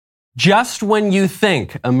Just when you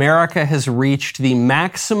think America has reached the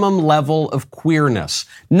maximum level of queerness,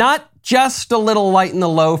 not just a little light in the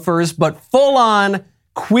loafers, but full on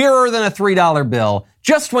queerer than a $3 bill,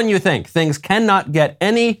 just when you think things cannot get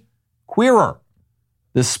any queerer,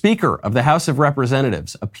 the Speaker of the House of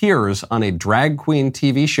Representatives appears on a drag queen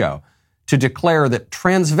TV show to declare that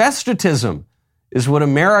transvestitism is what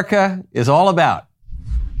America is all about.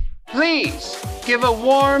 Please give a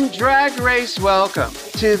warm drag race welcome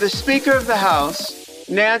to the Speaker of the House,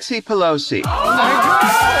 Nancy Pelosi. Oh my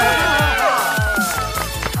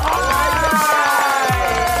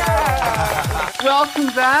God! Welcome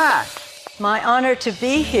back. My honor to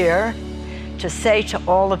be here to say to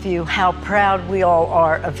all of you how proud we all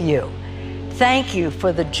are of you. Thank you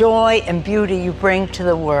for the joy and beauty you bring to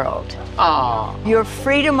the world. Aww. Your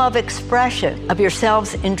freedom of expression of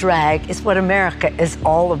yourselves in drag is what America is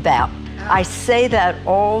all about. I say that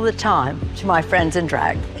all the time to my friends in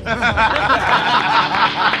drag.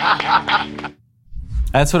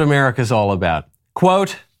 That's what America's all about.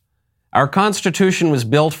 Quote, our Constitution was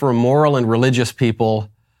built for a moral and religious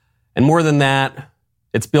people, and more than that,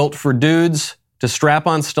 it's built for dudes to strap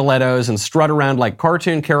on stilettos and strut around like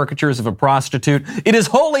cartoon caricatures of a prostitute. It is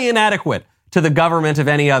wholly inadequate to the government of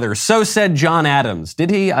any other. So said John Adams. Did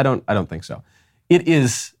he? I don't think so. It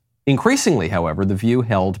is increasingly, however, the view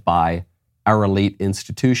held by our elite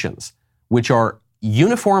institutions, which are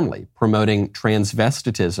uniformly promoting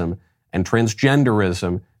transvestitism and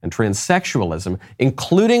transgenderism and transsexualism,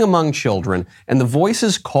 including among children, and the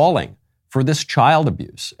voices calling for this child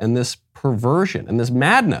abuse and this perversion and this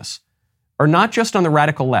madness are not just on the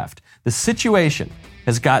radical left. The situation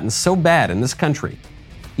has gotten so bad in this country,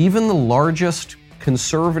 even the largest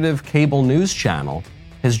conservative cable news channel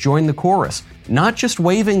has joined the chorus, not just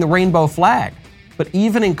waving the rainbow flag, but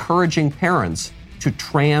even encouraging parents to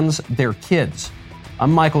trans their kids.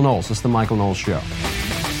 I'm Michael Knowles. This is The Michael Knowles Show.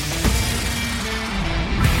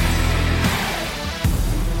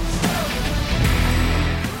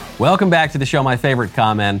 Welcome back to the show. My favorite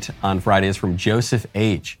comment on Friday is from Joseph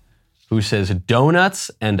H., who says, donuts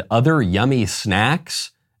and other yummy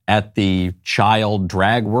snacks at the child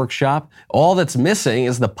drag workshop. All that's missing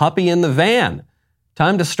is the puppy in the van.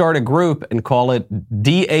 Time to start a group and call it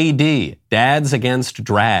DAD, Dads Against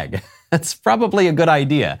Drag. That's probably a good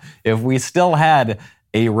idea. If we still had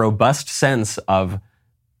a robust sense of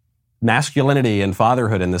masculinity and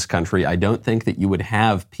fatherhood in this country, I don't think that you would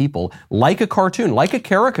have people like a cartoon, like a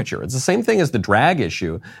caricature. It's the same thing as the drag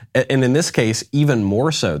issue. And in this case, even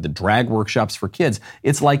more so, the drag workshops for kids.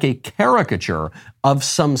 It's like a caricature of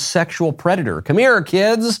some sexual predator. Come here,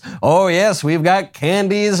 kids. Oh, yes, we've got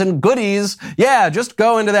candies and goodies. Yeah, just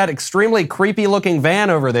go into that extremely creepy-looking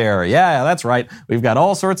van over there. Yeah, that's right. We've got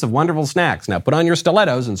all sorts of wonderful snacks. Now, put on your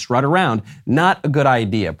stilettos and strut around. Not a good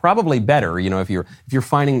idea. Probably better, if you're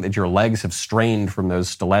finding that your legs have strained from those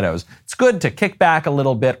stilettos, it's good to kick back a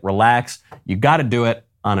little bit, relax. You got to do it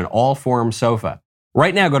on an all-form sofa.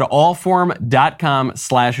 Right now, go to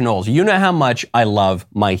allform.com/Knowles. You know how much I love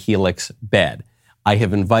my Helix bed. I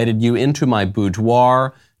have invited you into my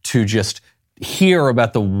boudoir to just hear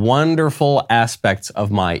about the wonderful aspects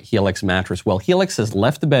of my Helix mattress. Well, Helix has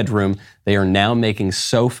left the bedroom. They are now making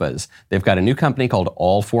sofas. They've got a new company called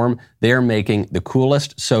Allform. They are making the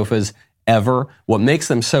coolest sofas ever. What makes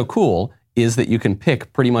them so cool is that you can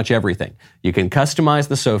pick pretty much everything. You can customize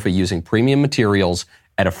the sofa using premium materials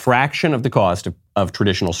at a fraction of the cost of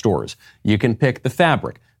traditional stores. You can pick the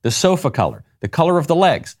fabric, the sofa color, the color of the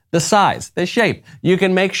legs, the size, the shape. You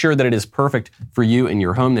can make sure that it is perfect for you in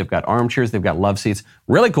your home. They've got armchairs, they've got love seats.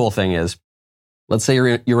 Really cool thing is, let's say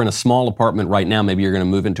you're in a small apartment right now, maybe you're going to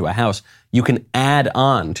move into a house. You can add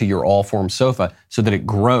on to your Allform sofa so that it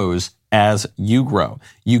grows as you grow.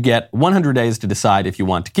 You get 100 days to decide if you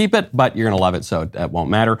want to keep it, but you're going to love it, so it won't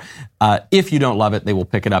matter. If you don't love it, they will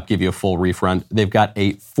pick it up, give you a full refund. They've got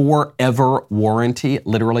a forever warranty,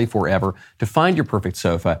 literally forever. To find your perfect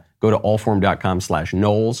sofa, go to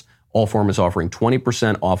allform.com/Knowles. Allform is offering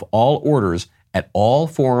 20% off all orders at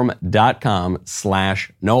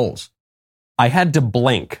allform.com/Knowles. I had to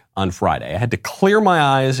blink on Friday. I had to clear my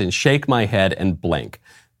eyes and shake my head and blink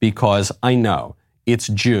because I know it's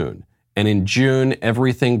June. And in June,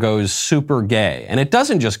 everything goes super gay. And it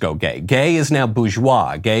doesn't just go gay. Gay is now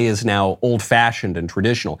bourgeois. Gay is now old-fashioned and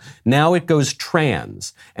traditional. Now it goes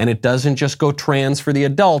trans. And it doesn't just go trans for the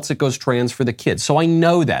adults, it goes trans for the kids. So I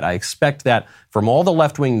know that. I expect that from all the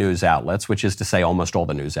left-wing news outlets, which is to say almost all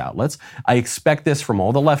the news outlets. I expect this from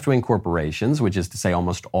all the left-wing corporations, which is to say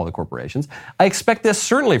almost all the corporations. I expect this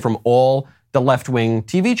certainly from all the left-wing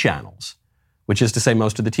TV channels, which is to say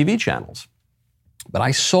most of the TV channels. But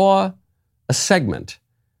I saw a segment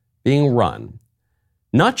being run,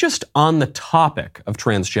 not just on the topic of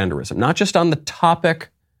transgenderism, not just on the topic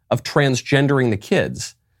of transgendering the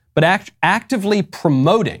kids, but actively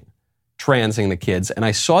promoting transing the kids. And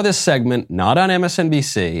I saw this segment not on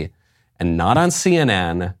MSNBC and not on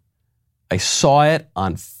CNN. I saw it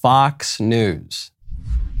on Fox News.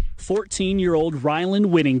 14-year-old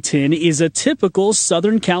Ryland Whittington is a typical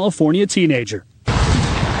Southern California teenager.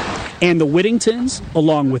 And the Whittingtons,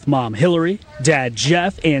 along with mom Hillary, dad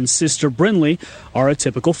Jeff, and sister Brinley, are a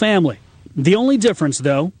typical family. The only difference,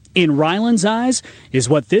 though, in Ryland's eyes, is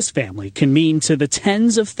what this family can mean to the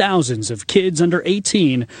tens of thousands of kids under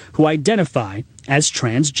 18 who identify as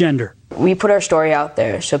transgender. We put our story out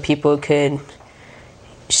there so people could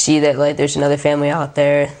see that there's another family out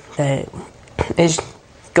there that is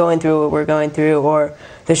going through what we're going through, or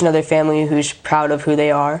there's another family who's proud of who they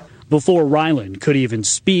are. Before Ryland could even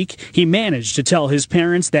speak, he managed to tell his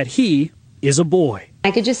parents that he is a boy.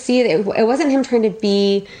 I could just see that it wasn't him trying to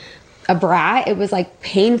be a brat. It was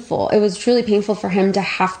painful. It was truly painful for him to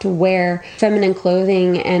have to wear feminine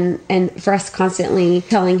clothing and for us constantly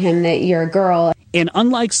telling him that you're a girl. And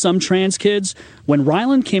unlike some trans kids, when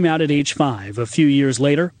Ryland came out at age 5 a few years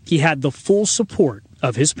later, he had the full support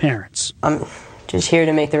of his parents. I'm just here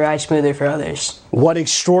to make the ride smoother for others. What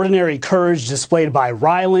extraordinary courage displayed by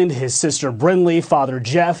Ryland, his sister Brinley, father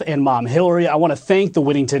Jeff, and mom Hillary. I want to thank the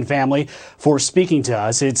Whittington family for speaking to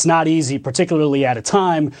us. It's not easy, particularly at a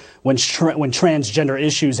time when transgender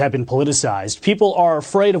issues have been politicized. People are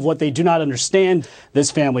afraid of what they do not understand.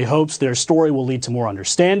 This family hopes their story will lead to more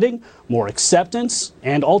understanding, more acceptance,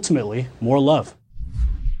 and ultimately more love.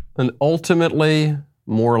 And ultimately,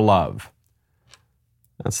 more love.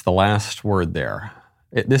 That's the last word there.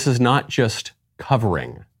 This is not just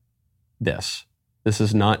covering this. This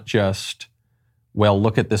is not just, well,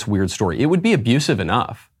 look at this weird story. It would be abusive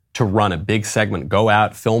enough to run a big segment, go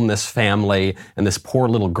out, film this family and this poor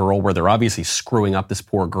little girl where they're obviously screwing up this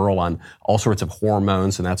poor girl on all sorts of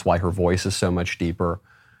hormones, and that's why her voice is so much deeper.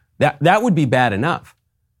 That would be bad enough.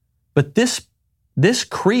 But this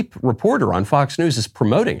creep reporter on Fox News is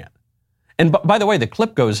promoting it. And by the way, the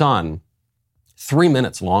clip goes on 3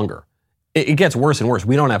 minutes longer. It gets worse and worse.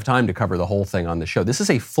 We don't have time to cover the whole thing on the show. This is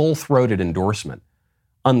a full-throated endorsement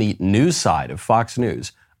on the news side of Fox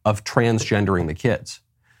News of transgendering the kids.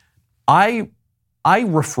 I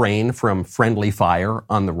refrain from friendly fire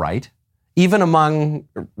on the right, even among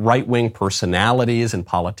right-wing personalities and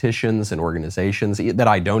politicians and organizations that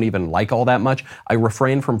I don't even like all that much. I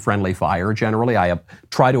refrain from friendly fire generally. I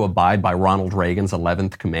try to abide by Ronald Reagan's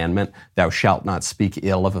 11th commandment, thou shalt not speak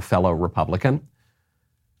ill of a fellow Republican.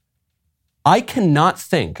 I cannot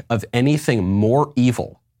think of anything more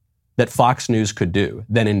evil that Fox News could do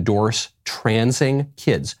than endorse transing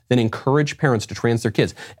kids, than encourage parents to trans their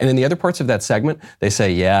kids. And in the other parts of that segment, they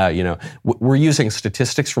say, we're using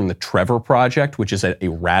statistics from the Trevor Project, which is a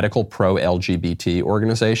radical pro-LGBT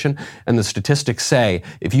organization. And the statistics say,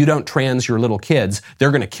 if you don't trans your little kids, they're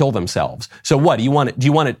going to kill themselves. So what, do you want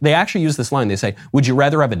it? They actually use this line. They say, would you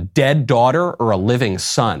rather have a dead daughter or a living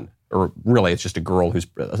son? Or really, it's just a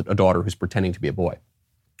daughter who's pretending to be a boy.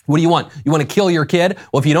 What do you want? You want to kill your kid?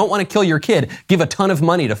 Well, if you don't want to kill your kid, give a ton of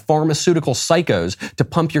money to pharmaceutical psychos to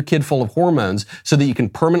pump your kid full of hormones so that you can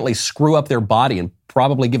permanently screw up their body and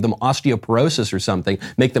probably give them osteoporosis or something,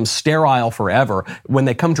 make them sterile forever. When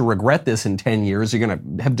they come to regret this in 10 years, you're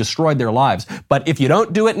going to have destroyed their lives. But if you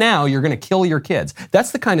don't do it now, you're going to kill your kids.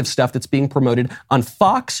 That's the kind of stuff that's being promoted on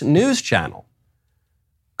Fox News Channel.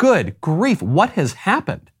 Good grief, what has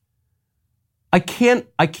happened? I can't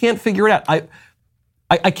figure it out.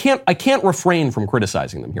 I can't refrain from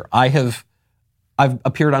criticizing them here. I've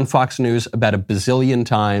appeared on Fox News about a bazillion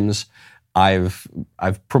times. I've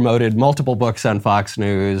promoted multiple books on Fox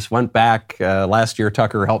News. Went back last year.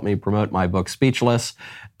 Tucker helped me promote my book Speechless.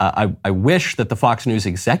 I wish that the Fox News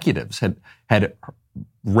executives had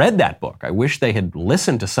read that book. I wish they had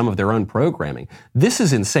listened to some of their own programming. This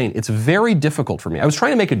is insane. It's very difficult for me. I was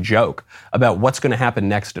trying to make a joke about what's going to happen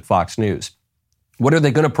next at Fox News. What are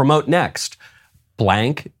they going to promote next?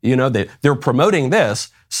 Blank. They're promoting this.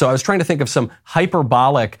 So I was trying to think of some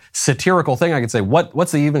hyperbolic, satirical thing I could say.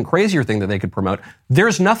 What's the even crazier thing that they could promote?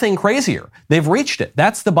 There's nothing crazier. They've reached it.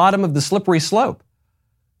 That's the bottom of the slippery slope.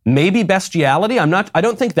 Maybe bestiality. I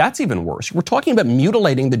don't think that's even worse. We're talking about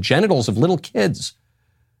mutilating the genitals of little kids.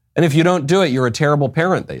 And if you don't do it, you're a terrible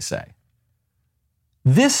parent, they say.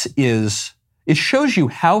 It shows you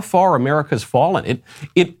how far America's fallen.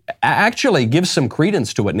 It actually gives some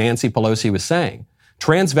credence to what Nancy Pelosi was saying.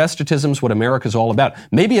 Transvestitism is what America's all about.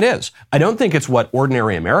 Maybe it is. I don't think it's what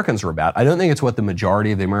ordinary Americans are about. I don't think it's what the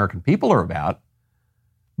majority of the American people are about.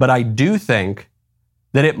 But I do think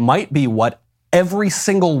that it might be what every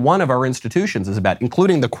single one of our institutions is about,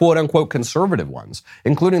 including the quote-unquote conservative ones,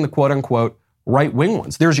 including the quote-unquote right-wing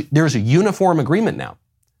ones. There's a uniform agreement now,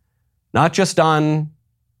 not just on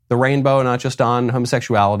the rainbow, not just on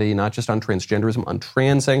homosexuality, not just on transgenderism, on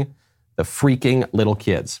transing the freaking little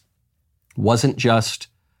kids. Wasn't just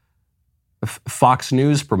Fox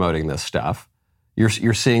News promoting this stuff.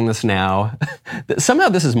 You're seeing this now. Somehow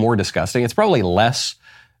this is more disgusting. It's probably less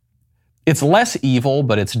evil,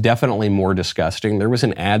 but it's definitely more disgusting. There was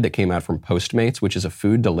an ad that came out from Postmates, which is a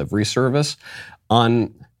food delivery service,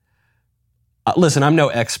 on... listen, I'm no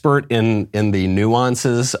expert in the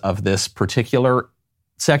nuances of this particular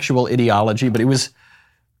sexual ideology, but it was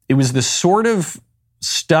the sort of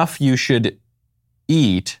stuff you should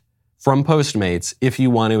eat from Postmates if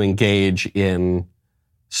you want to engage in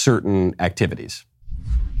certain activities.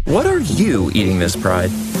 What are you eating this Pride?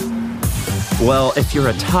 Well, if you're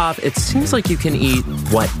a top, it seems like you can eat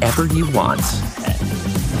whatever you want.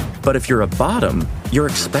 But if you're a bottom, you're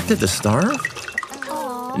expected to starve?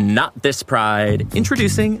 Not this Pride.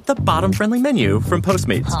 Introducing the bottom-friendly menu from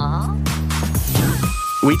Postmates.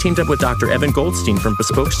 We teamed up with Dr. Evan Goldstein from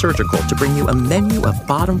Bespoke Surgical to bring you a menu of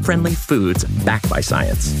bottom-friendly foods backed by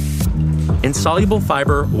science. Insoluble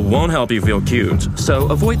fiber won't help you feel cute, so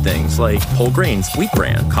avoid things like whole grains, wheat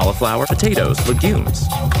bran, cauliflower, potatoes, legumes.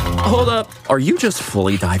 Hold up, are you just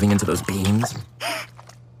fully diving into those beans?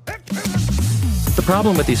 The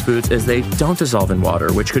problem with these foods is they don't dissolve in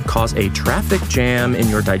water, which could cause a traffic jam in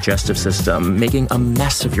your digestive system, making a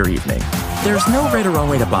mess of your evening. There's no right or wrong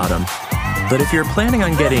way to bottom. But if you're planning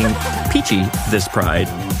on getting peachy this Pride,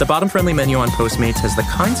 the bottom-friendly menu on Postmates has the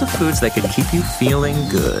kinds of foods that could keep you feeling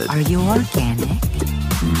good. Are you organic?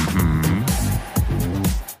 Mm-hmm.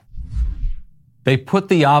 They put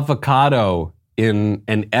the avocado in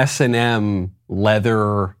an S&M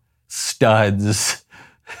leather studs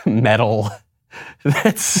metal.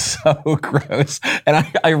 That's so gross. And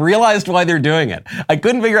I realized why they're doing it. I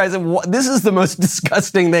couldn't figure out, I said, this is the most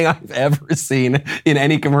disgusting thing I've ever seen in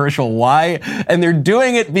any commercial. Why? And they're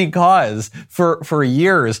doing it because for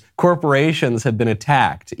years, corporations have been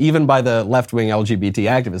attacked, even by the left-wing LGBT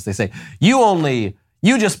activists. They say,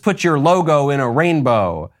 you just put your logo in a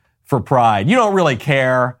rainbow for Pride. You don't really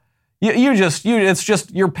care. It's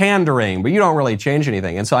just, you're pandering, but you don't really change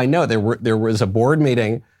anything. And so I know there was a board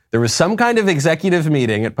meeting. There was some kind of executive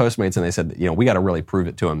meeting at Postmates, and they said, we got to really prove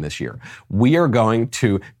it to them this year. We are going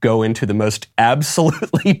to go into the most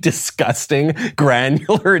absolutely disgusting,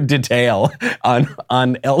 granular detail on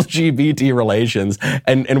LGBT relations,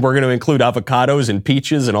 and we're going to include avocados and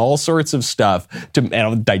peaches and all sorts of stuff to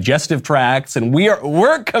digestive tracts, and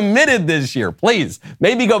we're committed this year. Please,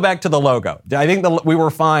 maybe go back to the logo. I think we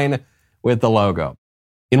were fine with the logo.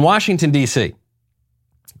 In Washington, D.C.,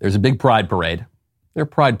 there's a big pride parade. There are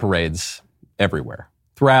pride parades everywhere,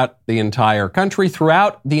 throughout the entire country,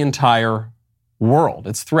 throughout the entire world.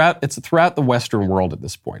 It's throughout the Western world at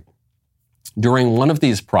this point. During one of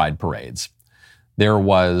these pride parades, there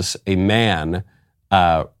was a man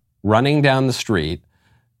running down the street.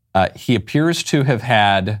 He appears to have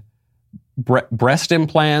had breast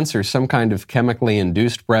implants or some kind of chemically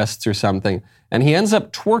induced breasts or something, and he ends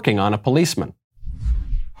up twerking on a policeman.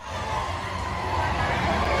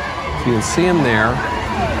 You can see him there.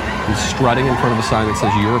 He's strutting in front of a sign that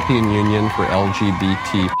says European Union for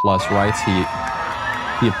LGBT plus rights.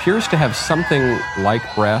 He appears to have something like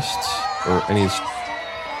breasts, and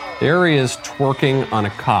there he is twerking on a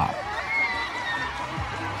cop.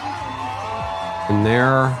 And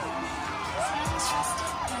there's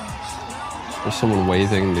someone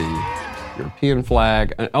waving the European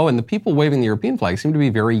flag. And the people waving the European flag seem to be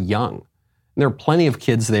very young. And there are plenty of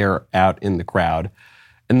kids there out in the crowd.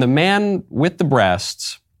 And the man with the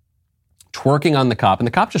breasts twerking on the cop, and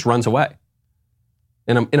the cop just runs away.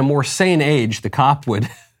 In a more sane age, the cop would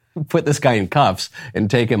put this guy in cuffs and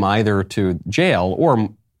take him either to jail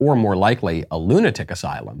or more likely a lunatic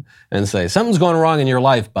asylum and say, something's going wrong in your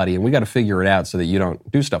life, buddy, and we got to figure it out so that you don't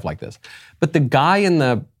do stuff like this. But the guy in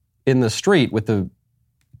the street with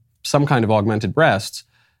some kind of augmented breasts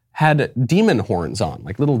had demon horns on,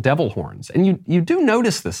 like little devil horns. And you do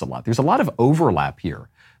notice this a lot. There's a lot of overlap here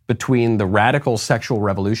between the radical sexual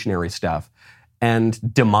revolutionary stuff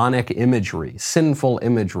and demonic imagery, sinful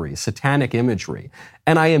imagery, satanic imagery.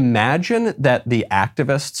 And I imagine that the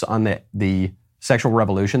activists on the sexual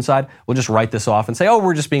revolution side will just write this off and say,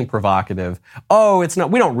 we're just being provocative. We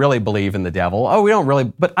don't really believe in the devil. We don't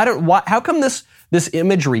really, but how come this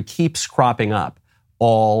imagery keeps cropping up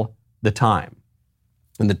all the time?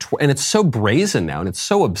 And it's so brazen now, and it's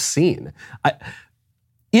so obscene.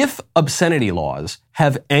 If obscenity laws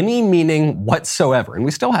have any meaning whatsoever, and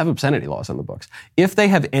we still have obscenity laws on the books, if they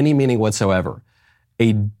have any meaning whatsoever,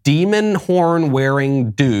 a demon horn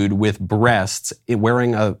wearing dude with breasts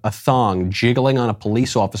wearing a thong jiggling on a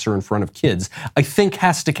police officer in front of kids, I think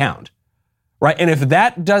has to count, right? And if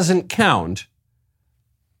that doesn't count,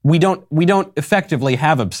 we don't effectively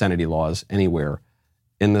have obscenity laws anywhere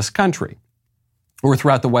in this country or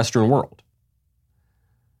throughout the Western world.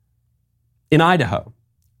 In Idaho,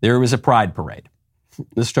 there was a pride parade.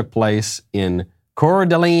 This took place in Coeur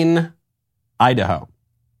d'Alene, Idaho.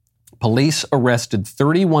 Police arrested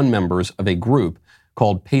 31 members of a group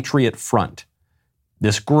called Patriot Front.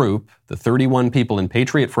 This group, the 31 people in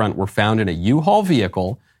Patriot Front, were found in a U-Haul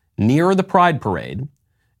vehicle near the pride parade,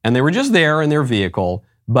 and they were just there in their vehicle,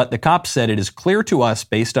 but the cops said it is clear to us,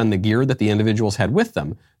 based on the gear that the individuals had with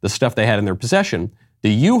them, the stuff they had in their possession, the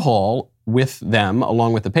U-Haul with them,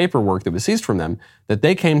 along with the paperwork that was seized from them, that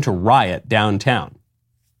they came to riot downtown.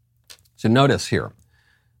 So notice here,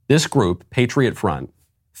 this group, Patriot Front,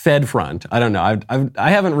 Fed Front, I don't know, I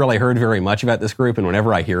haven't really heard very much about this group, and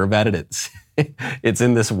whenever I hear about it, it's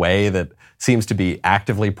in this way that seems to be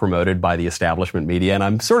actively promoted by the establishment media, and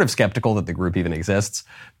I'm sort of skeptical that the group even exists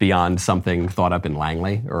beyond something thought up in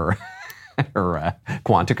Langley or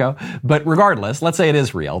Quantico. But regardless, let's say it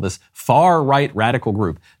is real, this far-right radical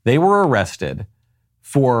group, they were arrested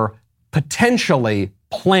for potentially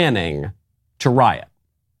planning to riot.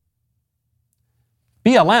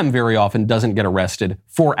 BLM very often doesn't get arrested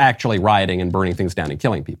for actually rioting and burning things down and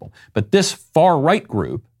killing people. But this far-right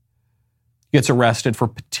group gets arrested for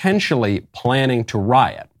potentially planning to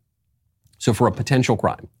riot. So for a potential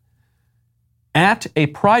crime. At a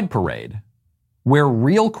pride parade where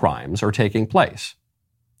real crimes are taking place.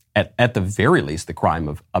 At the very least, the crime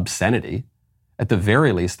of obscenity. At the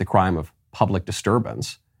very least, the crime of public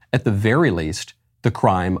disturbance. At the very least, the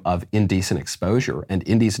crime of indecent exposure and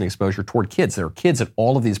indecent exposure toward kids. There are kids at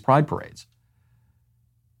all of these pride parades.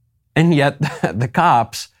 And yet the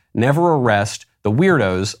cops never arrest the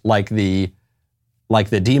weirdos like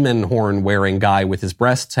the demon horn wearing guy with his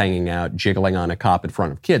breasts hanging out, jiggling on a cop in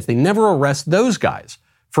front of kids. They never arrest those guys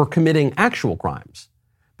for committing actual crimes.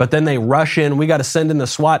 But then they rush in, we got to send in the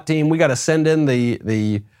SWAT team, we got to send in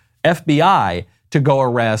the FBI to go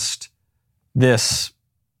arrest this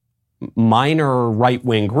minor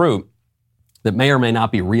right-wing group that may or may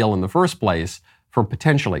not be real in the first place for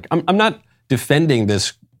potentially. I'm not defending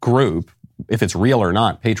this group, if it's real or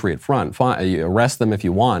not, Patriot Front. Fine, you arrest them if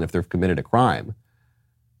you want, if they've committed a crime.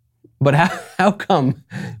 But how come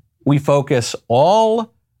we focus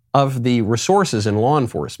all of the resources in law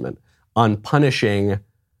enforcement on punishing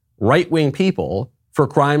right-wing people for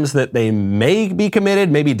crimes that they may be committed,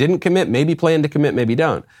 maybe didn't commit, maybe plan to commit, maybe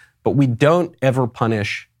don't. But we don't ever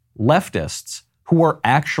punish leftists who are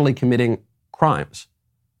actually committing crimes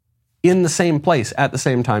in the same place at the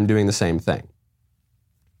same time doing the same thing.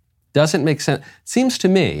 Doesn't make sense. Seems to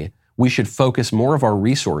me we should focus more of our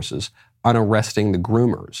resources on arresting the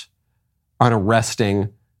groomers, on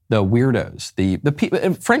arresting the weirdos, the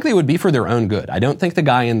people. Frankly, it would be for their own good. I don't think the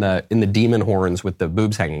guy in the demon horns with the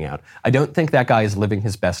boobs hanging out, I don't think that guy is living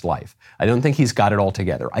his best life. I don't think he's got it all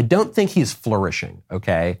together. I don't think he's flourishing,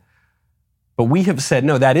 okay? But we have said,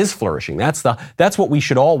 no, that is flourishing. That's what we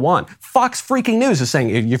should all want. Fox freaking News is saying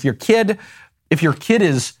if your kid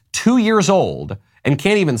is 2 years old and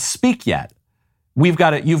can't even speak yet, you've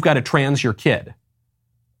got to trans your kid.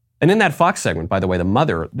 And in that Fox segment, by the way, the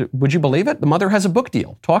mother, would you believe it? The mother has a book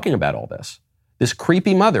deal talking about all this. This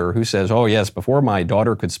creepy mother who says, oh yes, before my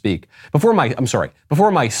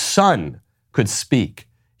son could speak,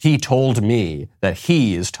 he told me that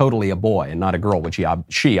he is totally a boy and not a girl, which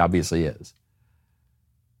she obviously is.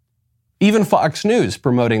 Even Fox News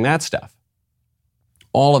promoting that stuff.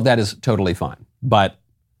 All of that is totally fine. But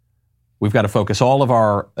we've got to focus all of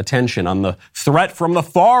our attention on the threat from the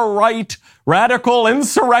far right, radical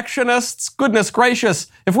insurrectionists. Goodness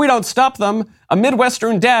gracious, if we don't stop them, a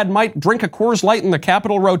Midwestern dad might drink a Coors Light in the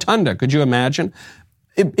Capitol Rotunda. Could you imagine?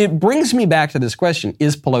 It brings me back to this question,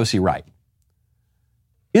 is Pelosi right?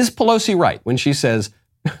 Is Pelosi right when she says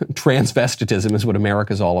transvestitism is what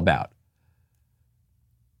America's all about?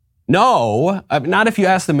 No, not if you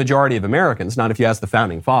ask the majority of Americans, not if you ask the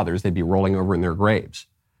founding fathers, they'd be rolling over in their graves.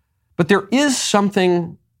 But there is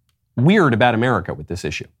something weird about America with this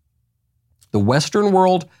issue. The Western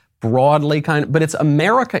world broadly but it's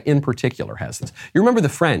America in particular has this. You remember the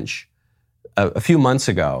French a few months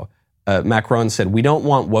ago, Macron said, we don't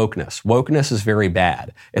want wokeness. Wokeness is very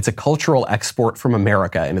bad. It's a cultural export from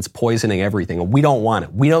America and it's poisoning everything. We don't want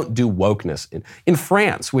it. We don't do wokeness. In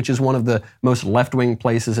France, which is one of the most left-wing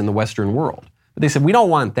places in the Western world, But they said, we don't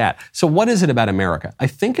want that. So what is it about America? I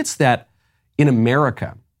think it's that in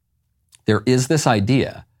America, there is this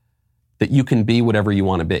idea that you can be whatever you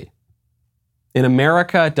want to be. In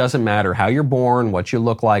America, it doesn't matter how you're born, what you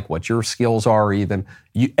look like, what your skills are even.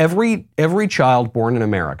 Every child born in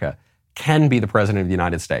America can be the president of the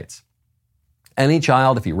United States. Any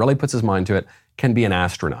child, if he really puts his mind to it, can be an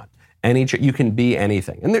astronaut. You can be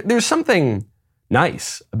anything. And there's something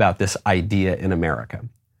nice about this idea in America.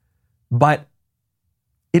 But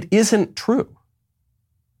it isn't true.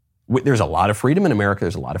 There's a lot of freedom in America.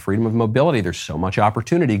 There's a lot of freedom of mobility. There's so much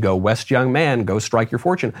opportunity. Go west, young man. Go strike your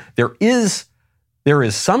fortune. There is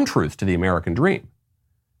some truth to the American dream.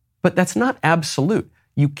 But that's not absolute.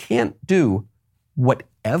 You can't do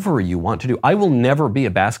whatever you want to do. I will never be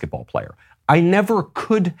a basketball player. I never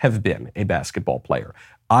could have been a basketball player.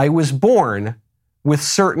 I was born with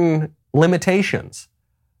certain limitations.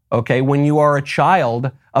 Okay, when you are a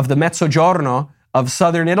child of the Mezzogiorno of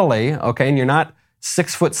southern Italy, okay, and you're not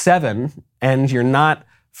 6'7", and you're not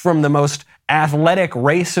from the most athletic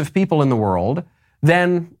race of people in the world,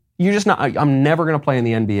 then you're just not, I'm never going to play in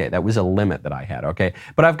the NBA. That was a limit that I had, okay?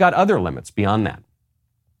 But I've got other limits beyond that.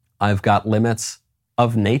 I've got limits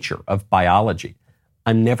of nature, of biology.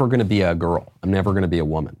 I'm never going to be a girl. I'm never going to be a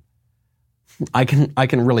woman. I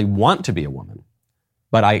can really want to be a woman,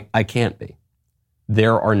 but I can't be.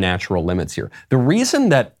 There are natural limits here. The reason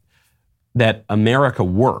that America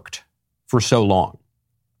worked for so long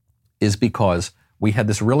is because we had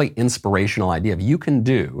this really inspirational idea of you can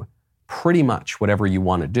do pretty much whatever you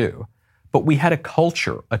want to do. But we had a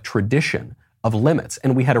culture, a tradition of limits,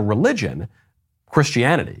 and we had a religion,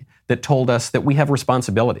 Christianity, that told us that we have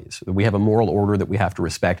responsibilities, that we have a moral order that we have to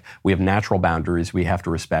respect, we have natural boundaries we have to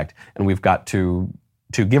respect, and we've got to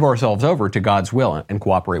give ourselves over to God's will and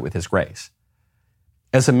cooperate with His grace.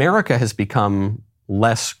 As America has become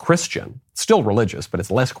less Christian, still religious, but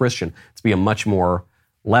it's less Christian, it's become much more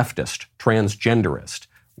leftist, transgenderist,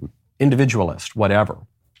 individualist, whatever.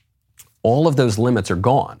 All of those limits are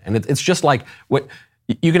gone. And it's just like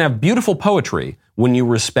you can have beautiful poetry when you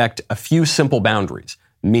respect a few simple boundaries,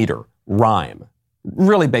 meter, rhyme,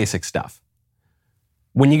 really basic stuff.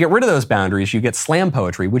 When you get rid of those boundaries, you get slam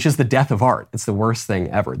poetry, which is the death of art. It's the worst thing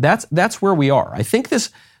ever. That's where we are. I think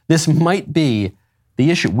this might be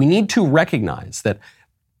the issue. We need to recognize that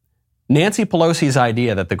Nancy Pelosi's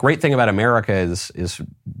idea that the great thing about America is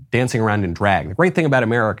dancing around in drag. The great thing about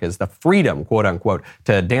America is the freedom, quote unquote,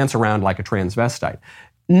 to dance around like a transvestite.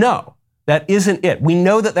 No, that isn't it. We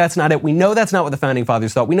know that that's not it. We know that's not what the Founding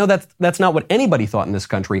Fathers thought. We know that's not what anybody thought in this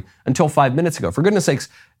country until 5 minutes ago. For goodness sakes,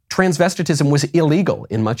 transvestitism was illegal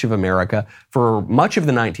in much of America for much of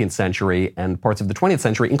the 19th century and parts of the 20th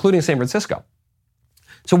century, including San Francisco.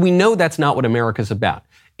 So we know that's not what America's about.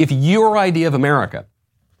 If your idea of America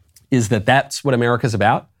is that that's what America's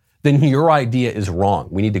about, then your idea is wrong.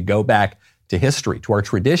 We need to go back to history, to our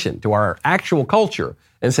tradition, to our actual culture,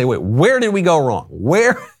 and say, wait, where did we go wrong?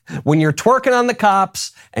 When you're twerking on the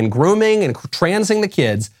cops and grooming and transing the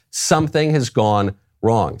kids, something has gone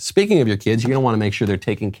wrong. Speaking of your kids, you're going to want to make sure they're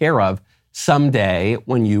taken care of someday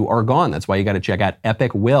when you are gone. That's why you got to check out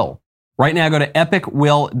Epic Will. Right now, go to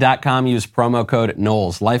epicwill.com, use promo code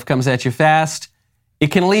Knowles. Life comes at you fast. It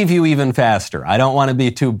can leave you even faster. I don't want to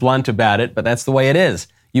be too blunt about it, but that's the way it is.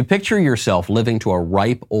 You picture yourself living to a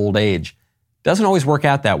ripe old age. Doesn't always work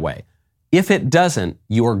out that way. If it doesn't,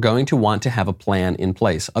 you are going to want to have a plan in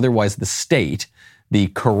place. Otherwise, the state, the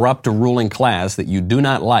corrupt ruling class that you do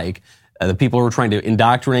not like, the people who are trying to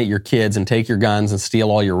indoctrinate your kids and take your guns and steal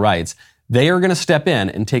all your rights, they are going to step in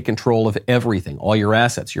and take control of everything, all your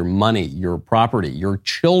assets, your money, your property, your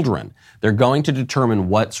children. They're going to determine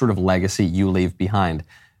what sort of legacy you leave behind.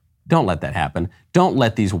 Don't let that happen. Don't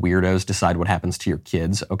let these weirdos decide what happens to your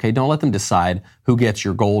kids, okay? Don't let them decide who gets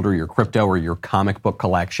your gold or your crypto or your comic book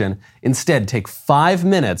collection. Instead, take 5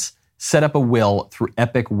 minutes, set up a will through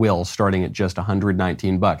Epic Will starting at just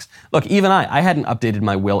 $119. Look, even I hadn't updated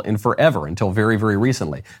my will in forever until very, very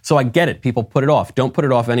recently. So I get it. People put it off. Don't put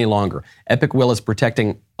it off any longer. Epic Will is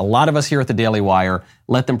protecting a lot of us here at the Daily Wire.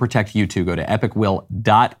 Let them protect you too. Go to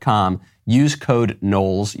epicwill.com. Use code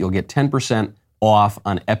Knowles. You'll get 10% off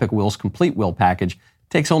on Epic Will's complete will package.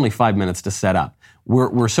 Takes only 5 minutes to set up.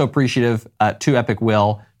 We're so appreciative to Epic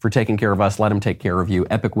Will for taking care of us. Let them take care of you.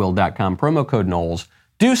 epicwill.com, promo code Knowles.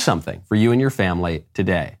 Do something for you and your family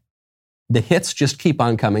today. The hits just keep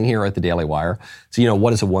on coming here at the Daily Wire. So,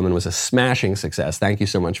 What is a Woman was a smashing success. Thank you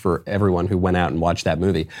so much for everyone who went out and watched that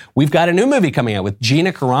movie. We've got a new movie coming out with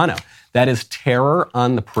Gina Carano. That is Terror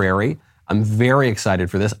on the Prairie. I'm very excited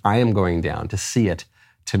for this. I am going down to see it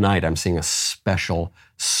tonight. I'm seeing a special,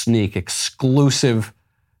 sneak, exclusive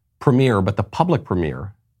premiere, but the public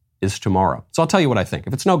premiere is tomorrow. So I'll tell you what I think.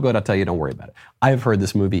 If it's no good, I'll tell you don't worry about it. I've heard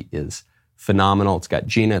this movie is phenomenal. It's got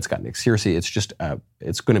Gina, it's got Nick Searcy. It's just,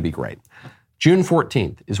 it's going to be great. June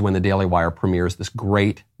 14th is when the Daily Wire premieres this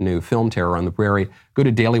great new film, Terror on the Prairie. Go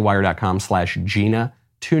to dailywire.com/Gina.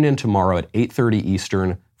 Tune in tomorrow at 8:30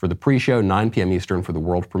 Eastern for the pre-show, 9 p.m. Eastern for the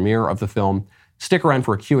world premiere of the film. Stick around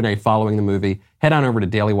for a Q&A following the movie. Head on over to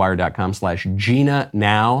dailywire.com/Gina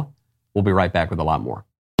now. We'll be right back with a lot more.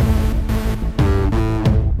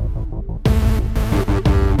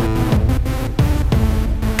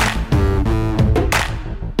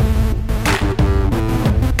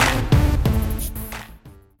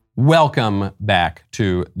 Welcome back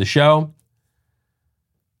to the show.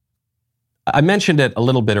 I mentioned it a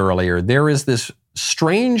little bit earlier. There is this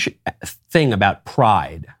strange thing about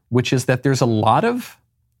Pride, which is that there's a lot of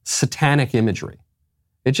satanic imagery.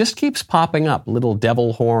 It just keeps popping up, little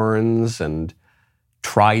devil horns and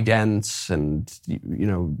tridents and,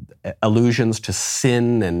 allusions to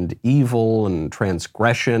sin and evil and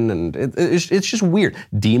transgression. And it's just weird.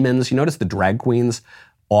 Demons. You notice the drag queens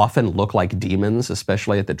often look like demons,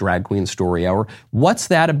 especially at the Drag Queen Story Hour. What's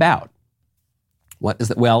that about? What is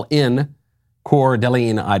that? Well, in Coeur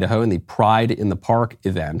d'Alene, Idaho, in the Pride in the Park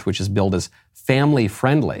event, which is billed as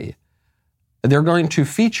family-friendly, they're going to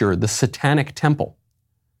feature the Satanic Temple.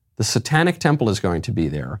 The Satanic Temple is going to be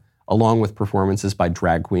there, along with performances by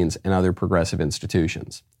drag queens and other progressive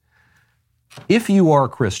institutions. If you are a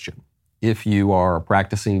Christian, if you are a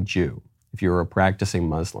practicing Jew, if you're a practicing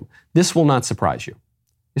Muslim, this will not surprise you.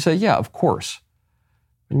 You say, yeah, of course.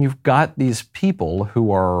 And you've got these people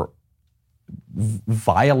who are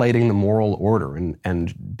violating the moral order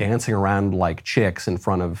and dancing around like chicks in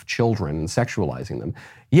front of children and sexualizing them.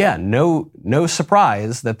 Yeah, no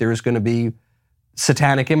surprise that there's going to be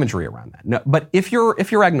satanic imagery around that. No, but if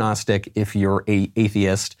you're agnostic, if you're an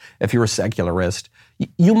atheist, if you're a secularist,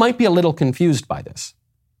 you might be a little confused by this.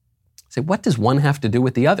 Say, what does one have to do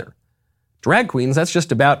with the other? Drag queens, that's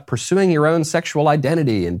just about pursuing your own sexual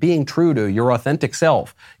identity and being true to your authentic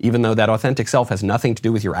self, even though that authentic self has nothing to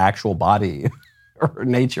do with your actual body or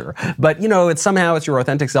nature. But, it's your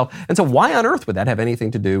authentic self. And so why on earth would that have anything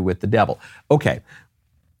to do with the devil? Okay,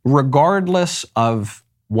 regardless of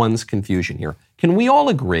one's confusion here, can we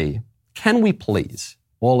please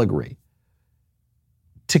all agree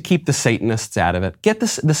to keep the Satanists out of it?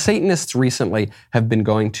 The Satanists recently have been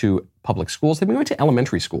going to public schools. They've been going to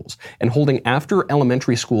elementary schools and holding after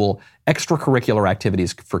elementary school extracurricular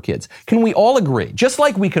activities for kids. Can we all agree, just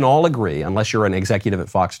like we can all agree, unless you're an executive at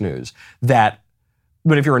Fox News, but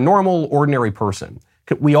if you're a normal, ordinary person,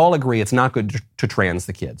 we all agree it's not good to trans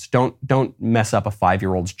the kids. Don't mess up a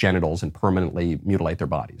 5-year-old's genitals and permanently mutilate their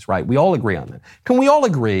bodies, right? We all agree on that. Can we all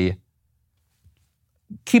agree,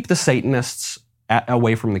 keep the Satanists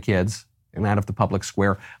away from the kids and out of the public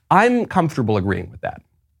square? I'm comfortable agreeing with that.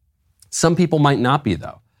 Some people might not be,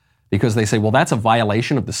 though, because they say, well, that's a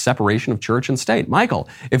violation of the separation of church and state. Michael,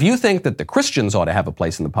 if you think that the Christians ought to have a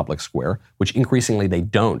place in the public square, which increasingly they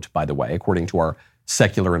don't, by the way, according to our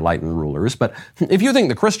secular enlightened rulers, but if you think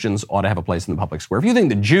the Christians ought to have a place in the public square, if you think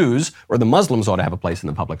the Jews or the Muslims ought to have a place in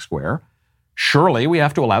the public square, surely we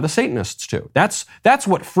have to allow the Satanists to. That's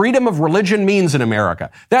what freedom of religion means in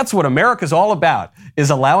America. That's what America's all about, is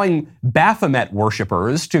allowing Baphomet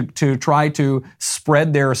worshipers to try to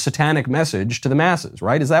spread their satanic message to the masses,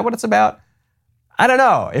 right? Is that what it's about? I don't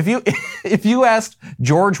know. If you asked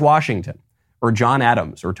George Washington or John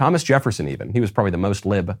Adams or Thomas Jefferson even, he was probably the most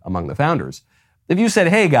lib among the founders. If you said,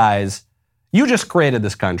 hey guys, you just created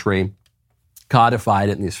this country, codified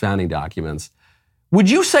it in these founding documents, would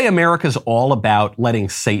you say America's all about letting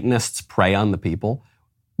Satanists prey on the people?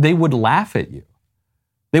 They would laugh at you.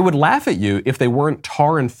 They would laugh at you if they weren't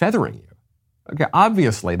tar and feathering you. Okay,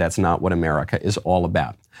 obviously that's not what America is all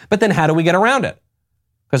about. But then how do we get around it?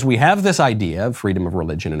 Because we have this idea of freedom of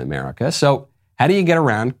religion in America, so how do you get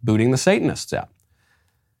around booting the Satanists out?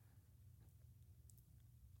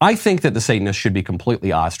 I think that the Satanists should be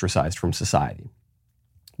completely ostracized from society.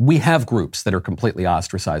 We have groups that are completely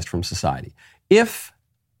ostracized from society. If,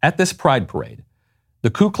 at this Pride Parade, the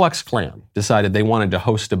Ku Klux Klan decided they wanted to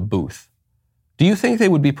host a booth, do you think they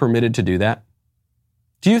would be permitted to do that?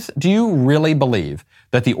 Do you really believe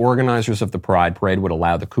that the organizers of the Pride Parade would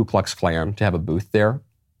allow the Ku Klux Klan to have a booth there?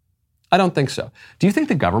 I don't think so. Do you think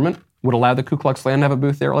the government would allow the Ku Klux Klan to have a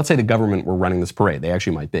booth there? Let's say the government were running this parade. They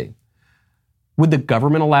actually might be. Would the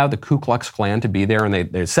government allow the Ku Klux Klan to be there and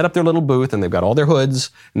they set up their little booth and they've got all their hoods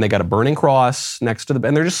and they got a burning cross next to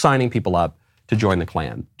and they're just signing people up to join the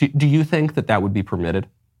Klan? Do you think that would be permitted?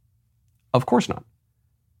 Of course not.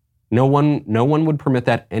 No one would permit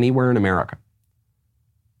that anywhere in America.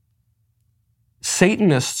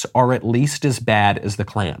 Satanists are at least as bad as the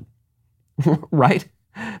Klan, right?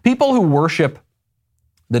 People who worship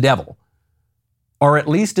the devil are at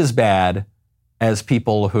least as bad as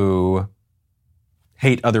people who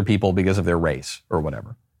hate other people because of their race or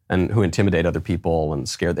whatever, and who intimidate other people and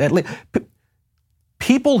scare them.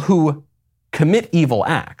 People who commit evil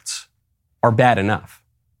acts are bad enough.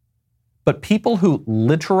 But people who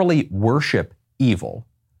literally worship evil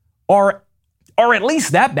are at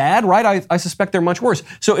least that bad, right? I suspect they're much worse.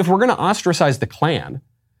 So if we're going to ostracize the Klan,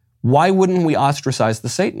 why wouldn't we ostracize the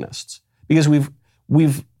Satanists? Because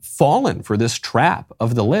we've fallen for this trap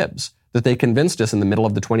of the libs that they convinced us in the middle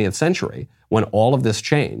of the 20th century, when all of this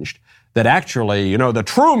changed, that actually, the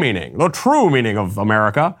true meaning of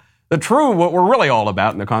America, what we're really all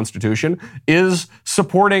about in the Constitution is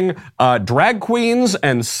supporting drag queens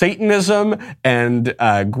and Satanism and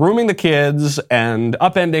grooming the kids and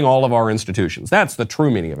upending all of our institutions. That's the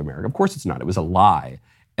true meaning of America. Of course it's not. It was a lie,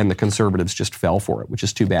 and the conservatives just fell for it, which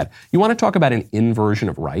is too bad. You want to talk about an inversion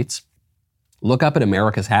of rights? Look up at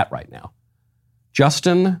America's hat right now.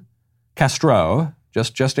 Justin Castro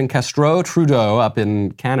Trudeau up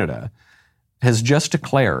in Canada has just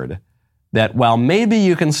declared that while maybe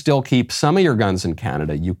you can still keep some of your guns in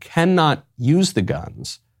Canada, you cannot use the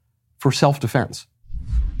guns for self-defense.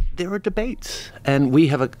 There are debates, and we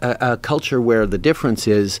have a culture where the difference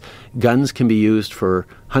is guns can be used for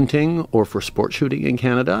hunting or for sport shooting in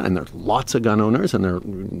Canada, and there are lots of gun owners, and they're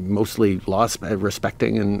mostly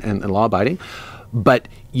law-respecting and law-abiding. But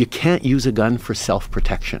you can't use a gun for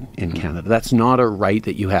self-protection in Canada. That's not a right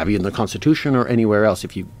that you have in the Constitution or anywhere else.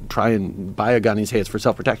 If you try and buy a gun and say it's for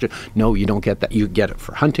self-protection, no, you don't get that. You get it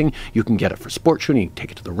for hunting. You can get it for sport shooting. You can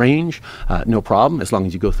take it to the range, no problem, as long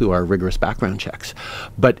as you go through our rigorous background checks.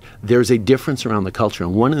 But there's a difference around the culture.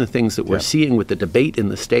 And one of the things that we're seeing with the debate in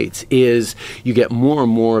the States is you get more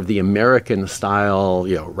and more of the American-style,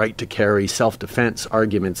 right to carry, self-defense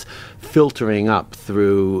arguments filtering up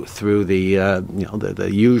through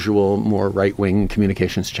the usual more right-wing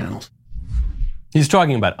communications channels. He's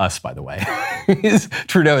talking about us, by the way.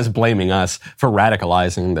 Trudeau is blaming us for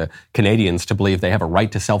radicalizing the Canadians to believe they have a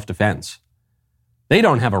right to self-defense. They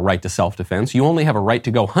don't have a right to self-defense. You only have a right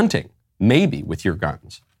to go hunting, maybe with your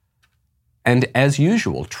guns. And as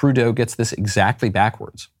usual, Trudeau gets this exactly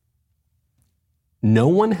backwards. No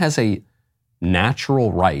one has a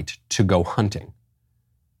natural right to go hunting.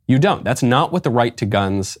 You don't. That's not what the right to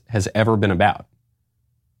guns has ever been about.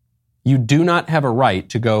 You do not have a right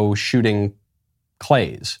to go shooting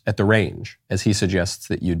clays at the range, as he suggests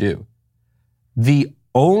that you do. The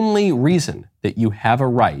only reason that you have a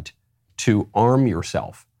right to arm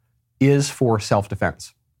yourself is for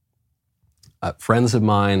self-defense. Friends of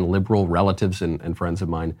mine, liberal relatives and friends of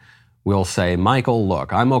mine, will say, Michael,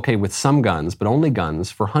 look, I'm okay with some guns, but only guns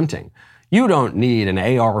for hunting. You don't need an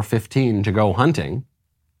AR-15 to go hunting.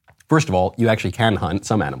 First of all, you actually can hunt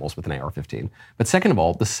some animals with an AR-15. But second of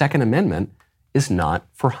all, the Second Amendment is not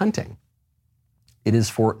for hunting. It is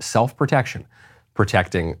for self-protection.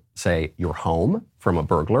 Protecting, say, your home from a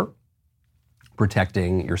burglar,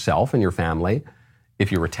 protecting yourself and your family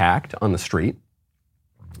if you're attacked on the street,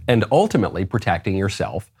 and ultimately protecting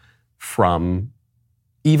yourself from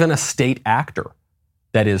even a state actor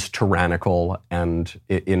that is tyrannical, and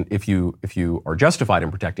if you are justified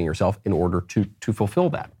in protecting yourself in order to fulfill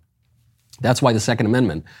that. That's why the Second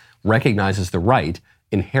Amendment recognizes the right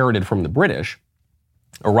inherited from the British,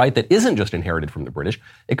 a right that isn't just inherited from the British.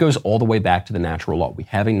 It goes all the way back to the natural law. We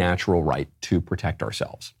have a natural right to protect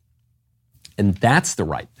ourselves. And that's the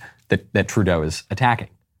right that Trudeau is attacking,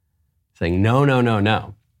 saying,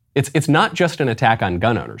 no. It's not just an attack on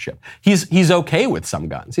gun ownership. He's okay with some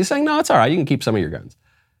guns. He's saying, no, it's all right, you can keep some of your guns.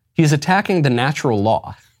 He's attacking the natural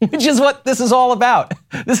law, which is what this is all about.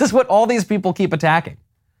 This is what all these people keep attacking.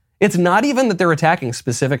 It's not even that they're attacking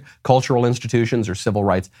specific cultural institutions or civil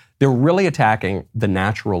rights. They're really attacking the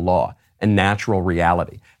natural law and natural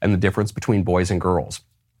reality and the difference between boys and girls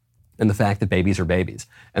and the fact that babies are babies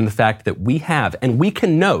and the fact that we have, and we